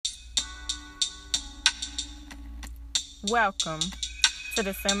Welcome to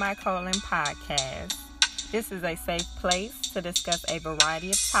the Semicolon Podcast. This is a safe place to discuss a variety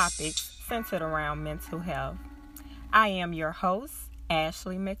of topics centered around mental health. I am your host,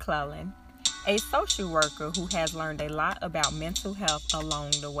 Ashley McClellan, a social worker who has learned a lot about mental health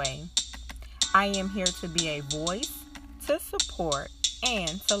along the way. I am here to be a voice, to support,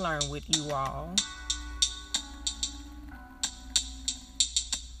 and to learn with you all.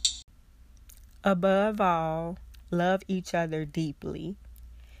 Above all, love each other deeply,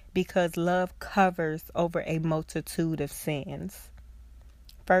 because love covers over a multitude of sins.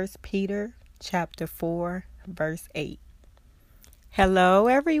 1 Peter chapter 4, verse 8. Hello,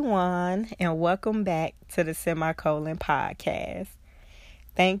 everyone, and welcome back to the Semicolon Podcast.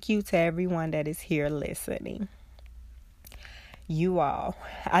 Thank you to everyone that is here listening. You all,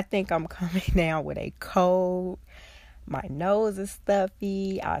 I think I'm coming down with a cold. My nose is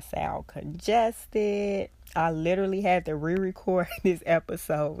stuffy. I sound congested. I literally had to re-record this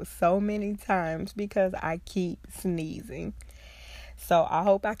episode so many times because I keep sneezing. So I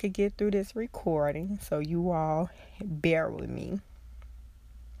hope I could get through this recording. So you all bear with me.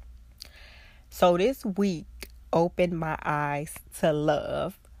 So this week opened my eyes to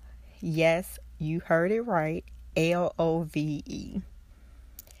love. Yes, you heard it right. Love.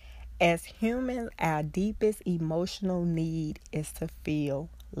 As humans, our deepest emotional need is to feel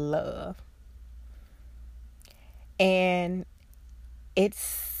love. And it's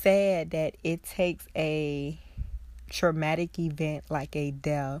sad that it takes a traumatic event like a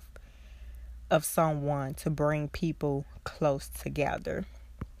death of someone to bring people close together.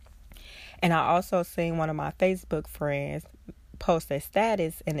 And I also seen one of my Facebook friends post a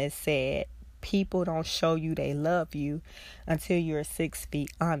status and it said, people don't show you they love you until you're 6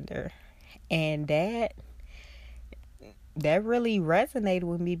 feet under. And that really resonated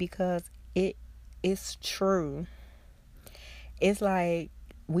with me because it is true. It's like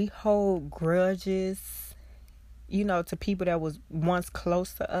we hold grudges, to people that was once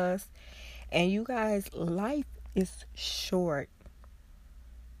close to us. And you guys, life is short.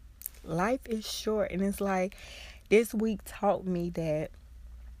 Life is short. And it's like this week taught me that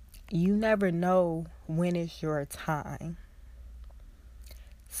you never know when it's your time.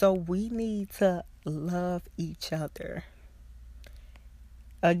 So we need to love each other.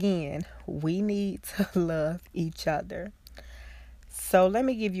 Again, we need to love each other. So let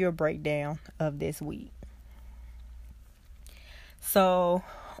me give you a breakdown of this week. So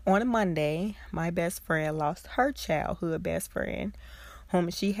on a Monday, my best friend lost her childhood best friend, whom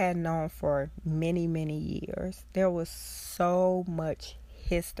she had known for many, many years. There was so much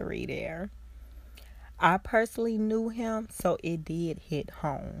history there. I personally knew him, so it did hit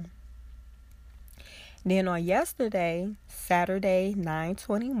home. Then on yesterday, Saturday,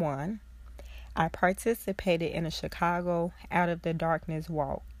 9/21, I participated in a Chicago Out of the Darkness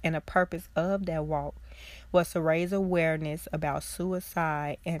walk, and the purpose of that walk was to raise awareness about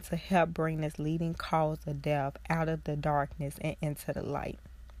suicide and to help bring this leading cause of death out of the darkness and into the light.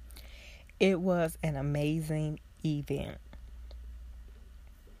 It was an amazing event.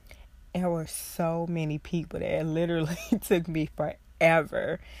 There were so many people there. It literally took me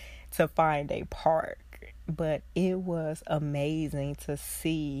forever to find a park. But it was amazing to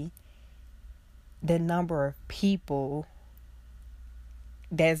see the number of people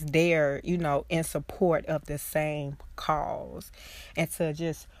that's there, in support of the same cause. And to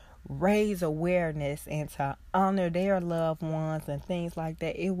just raise awareness and to honor their loved ones and things like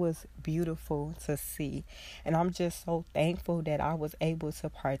that. It was beautiful to see. And I'm just so thankful that I was able to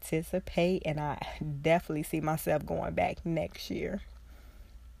participate. And I definitely see myself going back next year.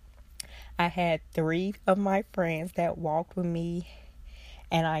 I had 3 of my friends that walked with me.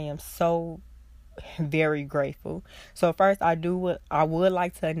 And I am so very grateful. So first, I would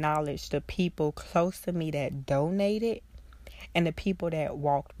like to acknowledge the people close to me that donated and the people that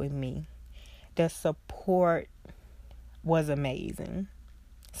walked with me. The support was amazing.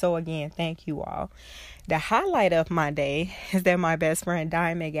 So again, thank you all. The highlight of my day is that my best friend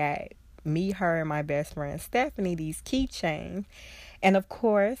Diamond got me, her, and my best friend Stephanie these keychains. And of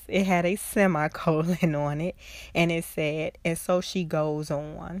course, it had a semicolon on it. And it said, "And so she goes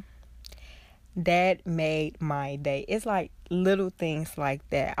on." That made my day. It's like little things like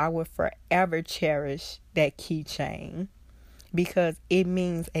that. I will forever cherish that keychain because it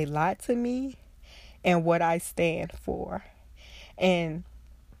means a lot to me and what I stand for. And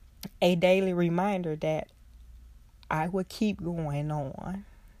a daily reminder that I will keep going on,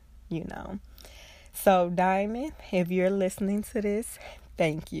 So, Diamond, if you're listening to this,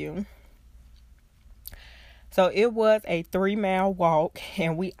 thank you. So it was a 3 mile walk,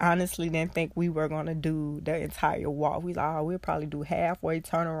 and we honestly didn't think we were going to do the entire walk. We thought, oh, we'll probably do halfway,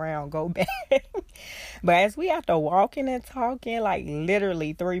 turn around, go back. But as we after walking and talking, like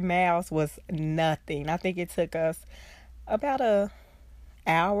literally 3 miles was nothing. I think it took us about a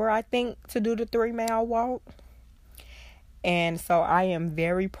hour, I think, to do the 3 mile walk. And so I am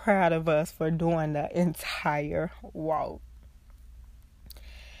very proud of us for doing the entire walk.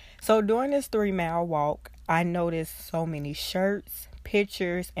 So during this 3 mile walk, I noticed so many shirts,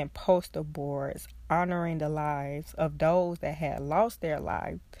 pictures, and poster boards honoring the lives of those that had lost their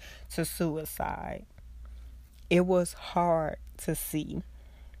lives to suicide. It was hard to see.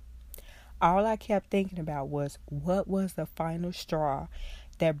 All I kept thinking about was, what was the final straw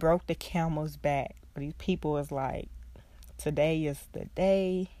that broke the camel's back? These people was like, today is the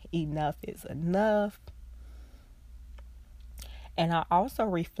day, enough is enough. And I also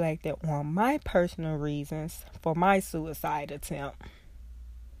reflected on my personal reasons for my suicide attempt.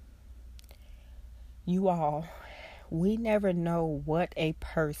 You all, we never know what a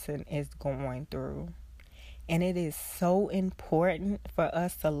person is going through. And it is so important for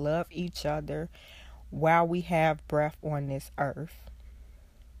us to love each other while we have breath on this earth.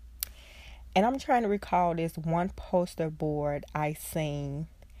 And I'm trying to recall this one poster board I seen.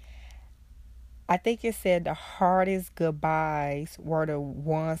 I think it said the hardest goodbyes were the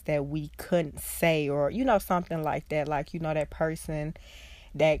ones that we couldn't say, or, something like that. Like, that person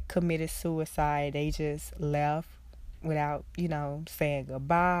that committed suicide, they just left without, saying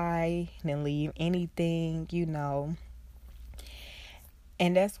goodbye, didn't leave anything,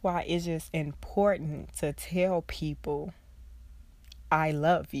 And that's why it's just important to tell people, I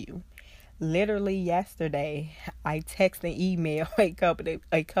love you. Literally yesterday, I texted and emailed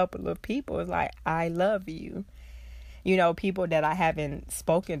a couple of people. It's like, I love you. People that I haven't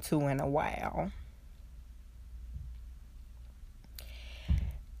spoken to in a while.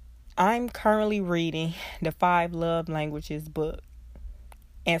 I'm currently reading the 5 Love Languages book.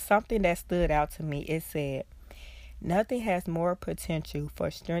 And something that stood out to me, it said, nothing has more potential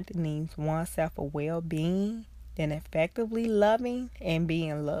for strengthening oneself a well-being than effectively loving and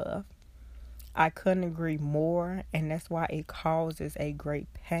being loved. I couldn't agree more, and that's why it causes a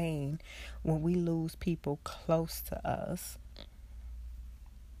great pain when we lose people close to us.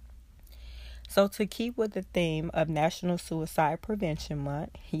 So to keep with the theme of National Suicide Prevention Month,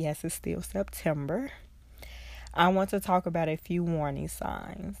 yes, it's still September, I want to talk about a few warning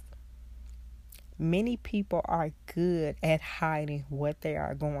signs. Many people are good at hiding what they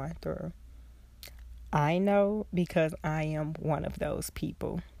are going through. I know, because I am one of those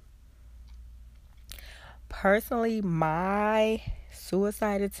people. Personally, my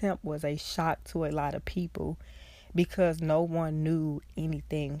suicide attempt was a shock to a lot of people because no one knew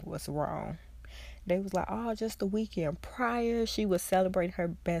anything was wrong. They was like, oh, just the weekend prior, she was celebrating her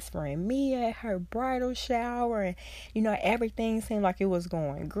best friend Mia at her bridal shower, and, everything seemed like it was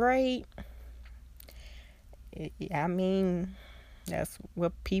going great. That's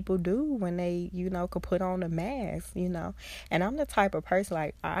what people do when they, could put on a mask, And I'm the type of person,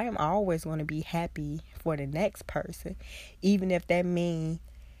 like, I am always going to be happy for the next person, even if that means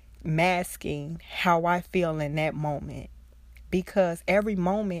masking how I feel in that moment. Because every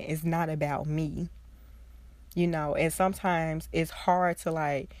moment is not about me, and sometimes it's hard to,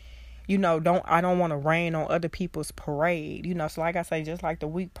 like, I don't want to rain on other people's parade, So like I say, just like the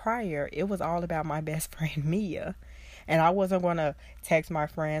week prior, it was all about my best friend Mia. And I wasn't going to text my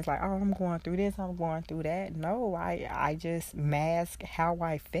friends like, oh, I'm going through this, I'm going through that. No, I just masked how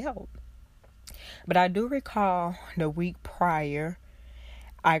I felt. But I do recall the week prior,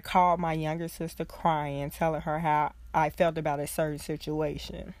 I called my younger sister crying, telling her how I felt about a certain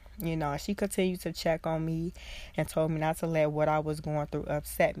situation. She continued to check on me and told me not to let what I was going through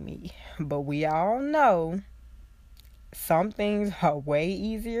upset me. But we all know some things are way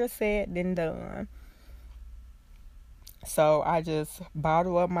easier said than done. So I just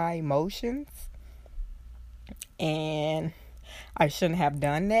bottle up my emotions, and I shouldn't have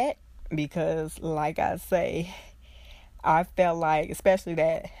done that because, like I say, I felt like, especially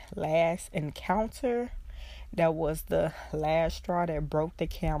that last encounter, that was the last straw that broke the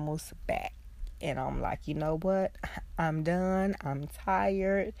camel's back. And I'm like, you know what? I'm done. I'm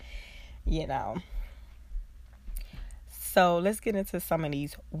tired, So let's get into some of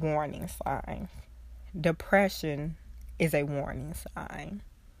these warning signs. Depression is a warning sign.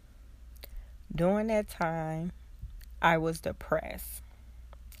 During that time, I was depressed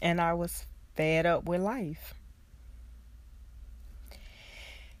and I was fed up with life.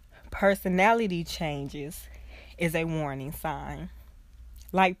 Personality changes is a warning sign.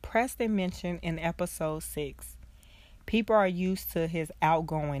 Like Preston mentioned in episode 6, people are used to his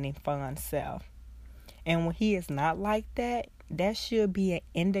outgoing and fun self. And when he is not like that, that should be an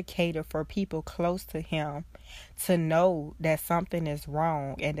indicator for people close to him to know that something is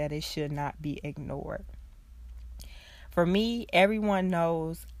wrong and that it should not be ignored. For me, everyone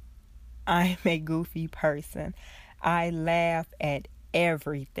knows I'm a goofy person. I laugh at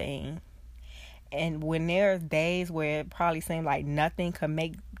everything. And when there's days where it probably seems like nothing could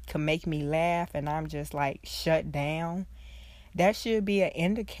make me laugh and I'm just like shut down, that should be an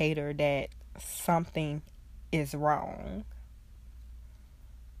indicator that something is wrong.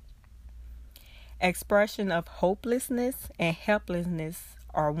 Expression of hopelessness and helplessness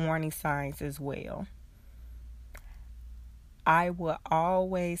are warning signs as well. I will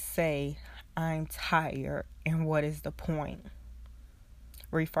always say, I'm tired, and what is the point?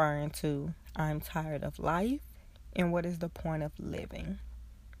 Referring to, I'm tired of life, and what is the point of living?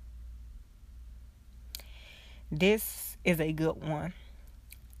 This is a good one.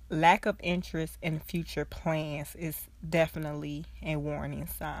 Lack of interest in future plans is definitely a warning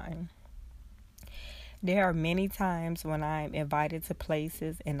sign. There are many times when I'm invited to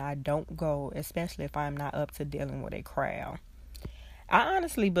places and I don't go, especially if I'm not up to dealing with a crowd. I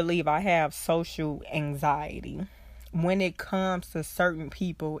honestly believe I have social anxiety when it comes to certain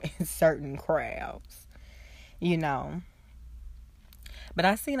people in certain crowds, you know. But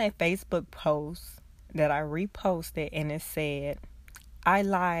I seen a Facebook post that I reposted and it said, I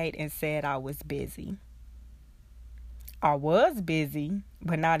lied and said I was busy. I was busy,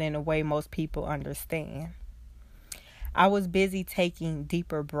 but not in a way most people understand. I was busy taking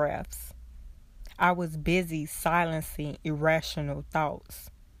deeper breaths. I was busy silencing irrational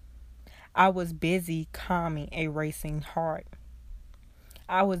thoughts. I was busy calming a racing heart.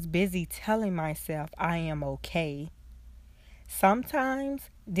 I was busy telling myself I am okay. Sometimes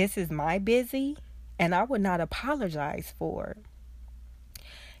this is my busy, and I would not apologize for it.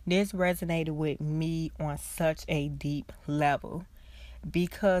 This resonated with me on such a deep level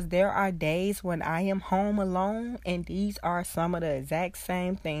because there are days when I am home alone and these are some of the exact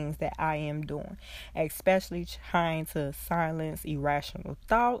same things that I am doing, especially trying to silence irrational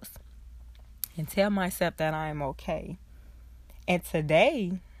thoughts and tell myself that I am okay. And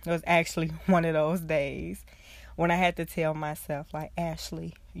today was actually one of those days when I had to tell myself, like,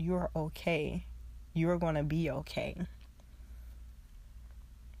 Ashley, you're okay. You're going to be okay.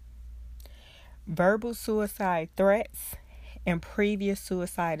 Verbal suicide threats and previous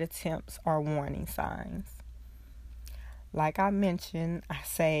suicide attempts are warning signs. Like I mentioned, I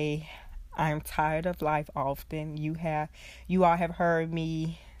say I'm tired of life often. You all have heard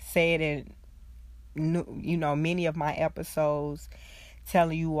me say it in many of my episodes,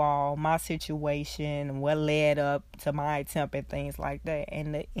 telling you all my situation, what led up to my attempt and things like that.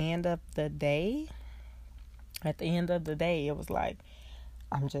 And at the end of the day, it was like,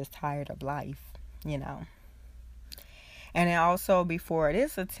 I'm just tired of life, And then also before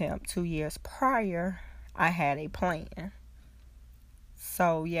this attempt, 2 years prior, I had a plan.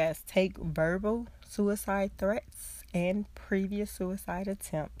 So yes, take verbal suicide threats and previous suicide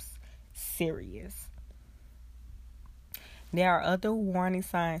attempts serious. There are other warning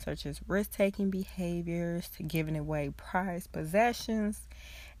signs such as risk-taking behaviors, giving away prized possessions,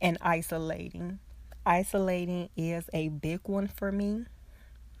 and isolating. Isolating is a big one for me.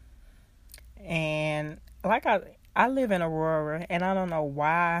 And like I live in Aurora, and I don't know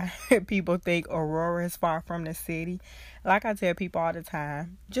why people think Aurora is far from the city. Like I tell people all the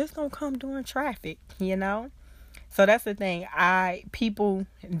time, just don't come during traffic, So that's the thing. People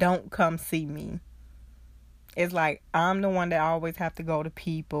don't come see me. It's like I'm the one that always have to go to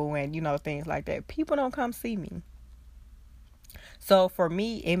people and, things like that. People don't come see me. So for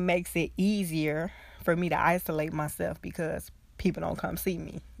me, it makes it easier for me to isolate myself because people don't come see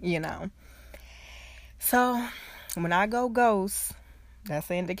me, So when I go ghost, that's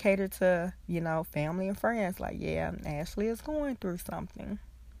an indicator to, family and friends. Like, yeah, Ashley is going through something.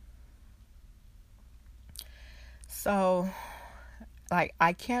 So, like,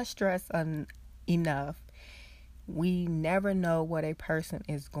 I can't stress enough. We never know what a person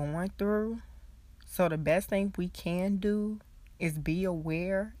is going through. So the best thing we can do is be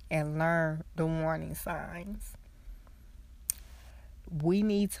aware and learn the warning signs. We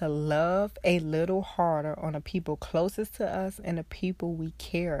need to love a little harder on the people closest to us and the people we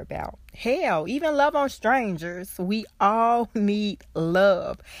care about. Hell, even love on strangers. We all need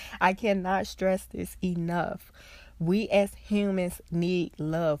love. I cannot stress this enough. We as humans need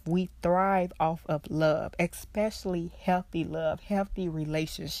love. We thrive off of love, especially healthy love, healthy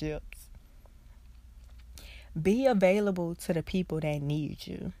relationships. Be available to the people that need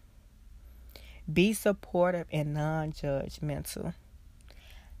you. Be supportive and non-judgmental.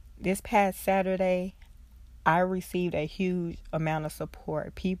 This past Saturday, I received a huge amount of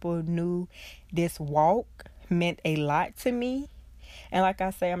support. People knew this walk meant a lot to me. And like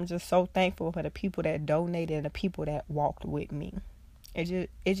I say, I'm just so thankful for the people that donated and the people that walked with me.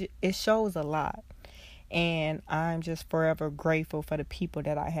 It shows a lot. And I'm just forever grateful for the people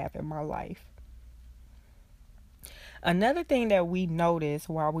that I have in my life. Another thing that we noticed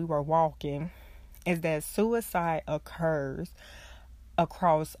while we were walking is that suicide occurs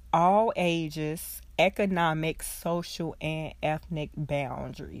across all ages, economic, social, and ethnic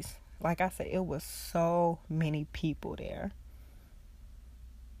boundaries. Like I said, it was so many people there.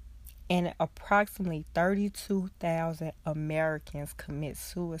 And approximately 32,000 Americans commit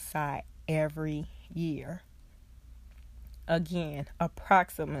suicide every year. Again,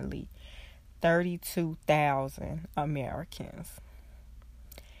 approximately 32,000 Americans.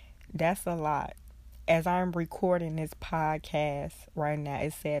 That's a lot. As I'm recording this podcast right now,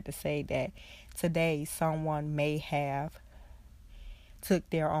 it's sad to say that today someone may have took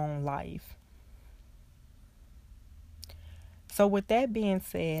their own life. So with that being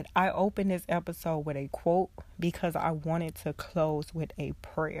said, I opened this episode with a quote because I wanted to close with a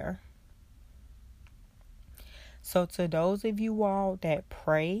prayer. So to those of you all that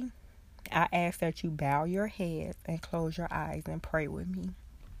pray, I ask that you bow your heads and close your eyes and pray with me.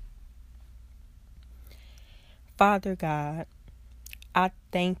 Father God, I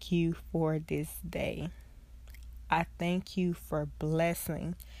thank you for this day. I thank you for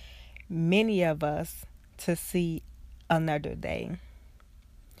blessing many of us to see another day.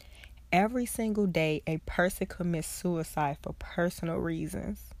 Every single day, a person commits suicide for personal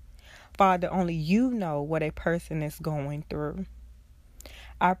reasons. Father, only you know what a person is going through.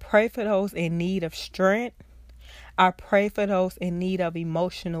 I pray for those in need of strength. I pray for those in need of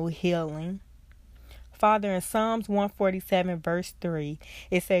emotional healing. Father, in Psalms 147 verse 3,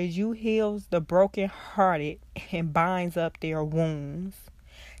 it says, you heals the brokenhearted and binds up their wounds.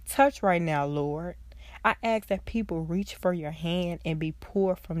 Touch right now, Lord. I ask that people reach for your hand and be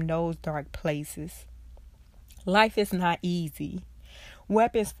pulled from those dark places. Life is not easy.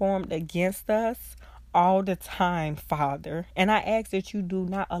 Weapons formed against us all the time, Father. And I ask that you do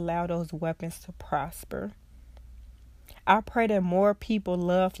not allow those weapons to prosper. I pray that more people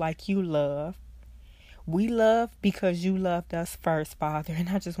love like you love. We love because you loved us first, Father. And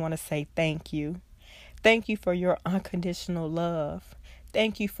I just want to say thank you. Thank you for your unconditional love.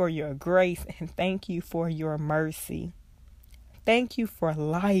 Thank you for your grace. And thank you for your mercy. Thank you for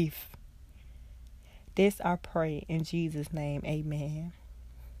life. This I pray in Jesus' name. Amen.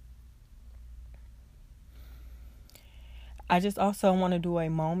 I just also want to do a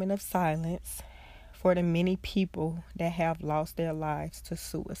moment of silence for the many people that have lost their lives to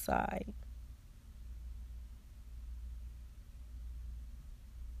suicide.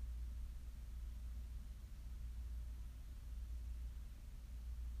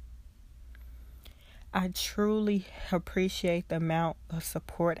 I truly appreciate the amount of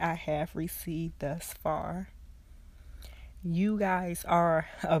support I have received thus far. You guys are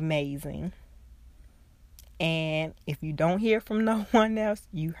amazing. And if you don't hear from no one else,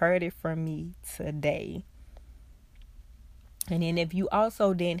 you heard it from me today. And then if you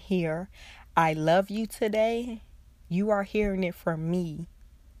also didn't hear, I love you today, you are hearing it from me.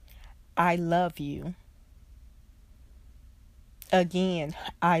 I love you. Again,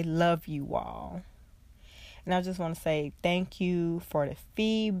 I love you all. And I just want to say thank you for the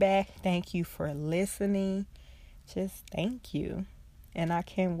feedback. Thank you for listening. Just thank you. And I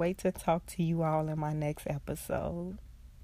can't wait to talk to you all in my next episode.